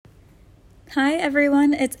Hi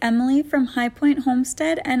everyone, it's Emily from High Point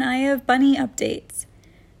Homestead and I have bunny updates.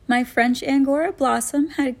 My French Angora Blossom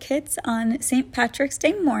had kits on St. Patrick's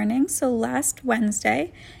Day morning, so last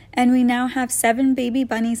Wednesday, and we now have 7 baby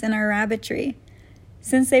bunnies in our rabbitry.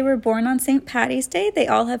 Since they were born on St. Patty's Day, they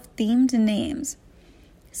all have themed names.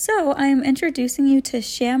 So I am introducing you to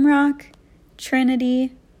Shamrock,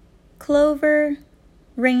 Trinity, Clover,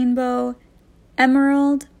 Rainbow,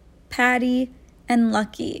 Emerald, Patty, and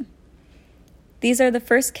Lucky. These are the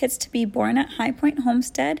first kits to be born at High Point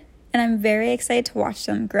Homestead, and I'm very excited to watch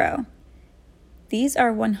them grow. These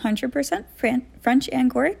are 100% French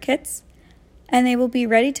Angora kits, and they will be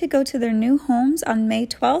ready to go to their new homes on May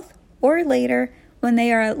 12th or later when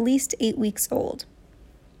they are at least 8 weeks old.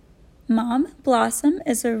 Mom, Blossom,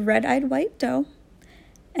 is a red-eyed white doe,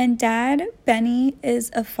 and Dad, Benny, is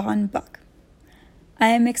a fawn buck. I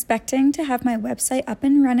am expecting to have my website up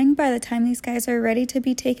and running by the time these guys are ready to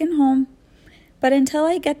be taken home. But until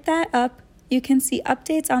I get that up, you can see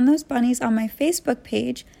updates on those bunnies on my Facebook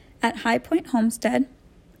page at High Point Homestead,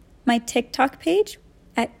 my TikTok page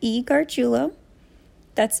at eGargiulo,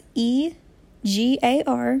 that's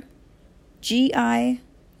EGargiulo,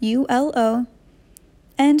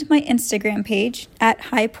 and my Instagram page at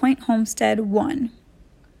High Point Homestead 1.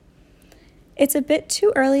 It's a bit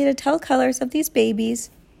too early to tell colors of these babies,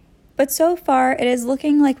 but so far it is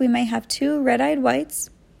looking like we may have 2 red-eyed whites,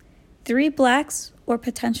 3 blacks or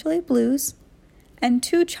potentially blues, and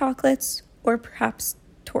 2 chocolates or perhaps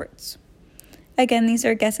torts. Again, these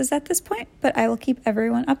are guesses at this point, but I will keep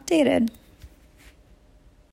everyone updated.